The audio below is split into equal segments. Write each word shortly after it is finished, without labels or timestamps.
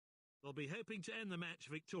They'll be hoping to end the match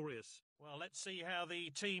victorious. Well, let's see how the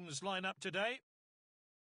teams line up today.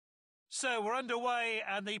 So we're underway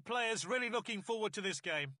and the players really looking forward to this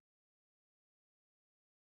game.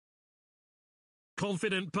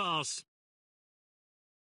 Confident pass.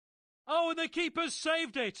 Oh, and the keeper's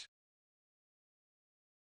saved it.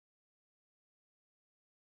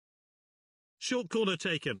 Short corner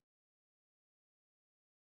taken.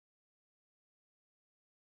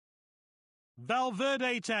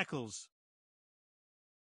 Valverde tackles.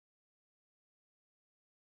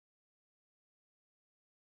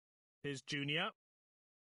 Here's Junior.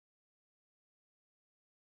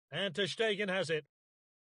 And Ter Stegen has it.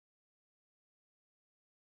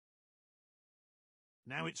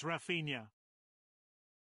 Now it's Rafinha.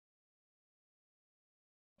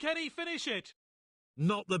 Can he finish it?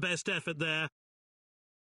 Not the best effort there.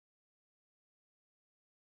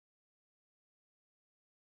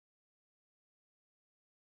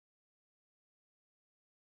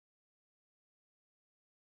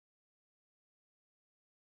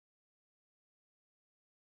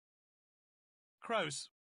 Kroos.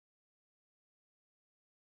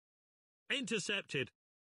 Intercepted.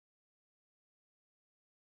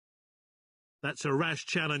 That's a rash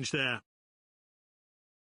challenge there.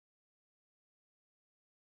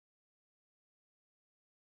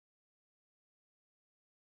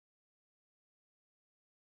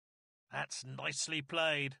 That's nicely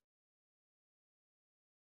played.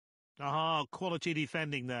 Aha, quality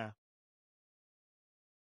defending there.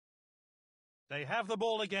 They have the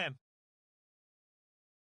ball again.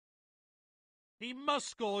 He must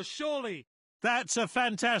score, surely. That's a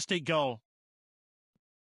fantastic goal.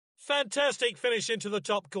 Fantastic finish into the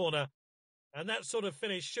top corner. And that sort of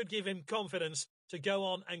finish should give him confidence to go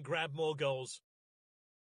on and grab more goals.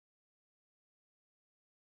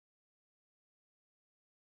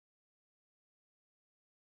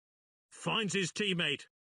 Finds his teammate.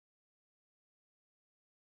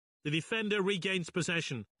 The defender regains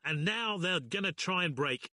possession, and now they're going to try and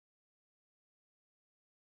break.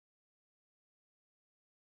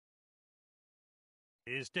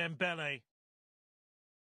 Here's Dembele.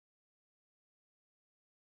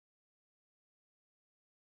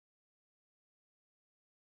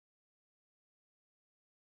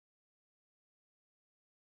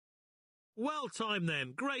 Well timed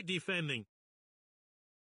then, great defending.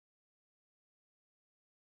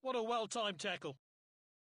 What a well-timed tackle.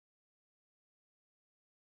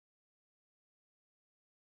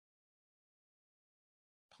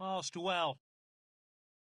 Passed well.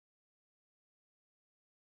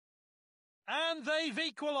 And they've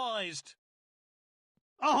equalised.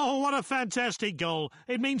 Oh, what a fantastic goal.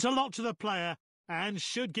 It means a lot to the player and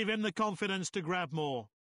should give him the confidence to grab more.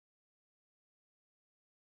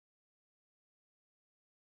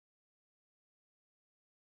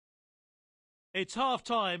 It's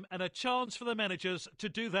half-time and a chance for the managers to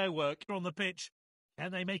do their work on the pitch.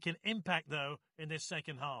 Can they make an impact, though, in this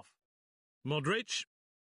second half? Modric.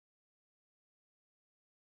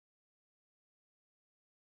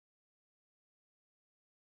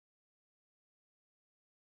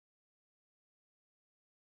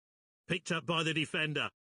 Picked up by the defender.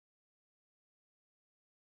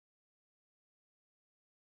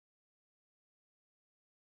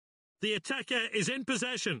 The attacker is in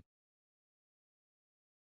possession.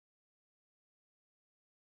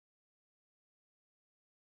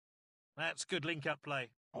 That's good link-up play.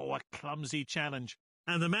 Oh, a clumsy challenge.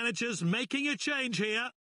 And the manager's making a change here.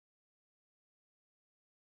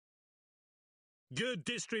 Good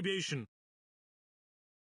distribution.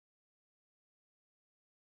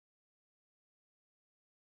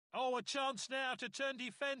 Oh, a chance now to turn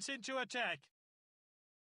defence into attack.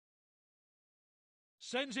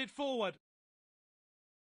 Sends it forward.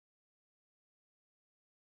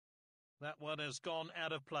 That one has gone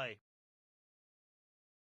out of play.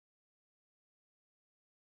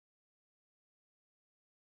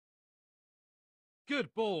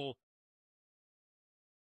 Good ball.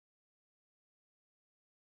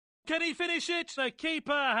 Can he finish it? The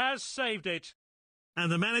keeper has saved it.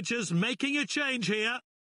 And the manager's making a change here.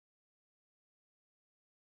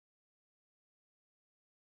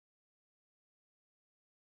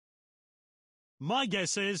 My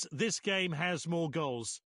guess is this game has more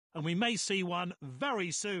goals, and we may see one very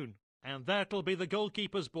soon. And that'll be the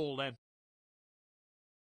goalkeeper's ball then.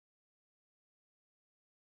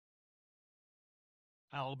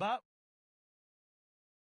 Alba.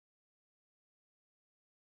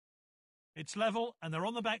 It's level, and they're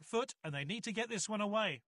on the back foot, and they need to get this one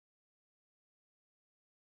away.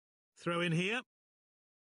 Throw in here.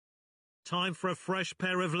 Time for a fresh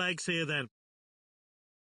pair of legs here then.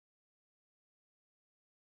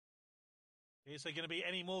 Is there going to be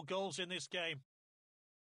any more goals in this game?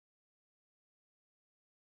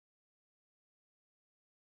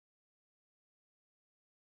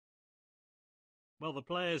 Well, the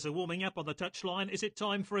players are warming up on the touchline. Is it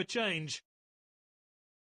time for a change?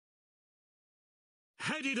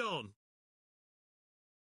 Headed on.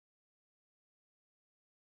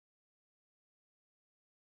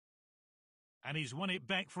 And he's won it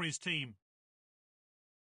back for his team.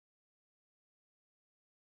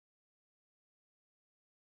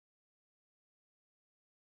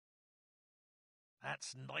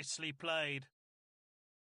 That's nicely played.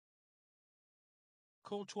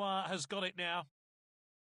 Courtois has got it now.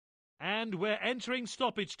 And we're entering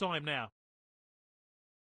stoppage time now.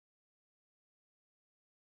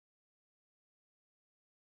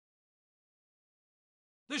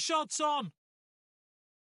 The shot's on.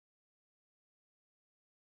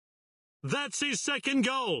 That's his second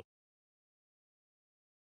goal.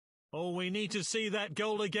 Oh, we need to see that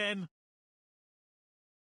goal again.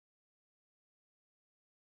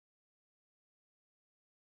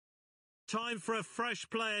 Time for a fresh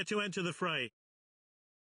player to enter the fray.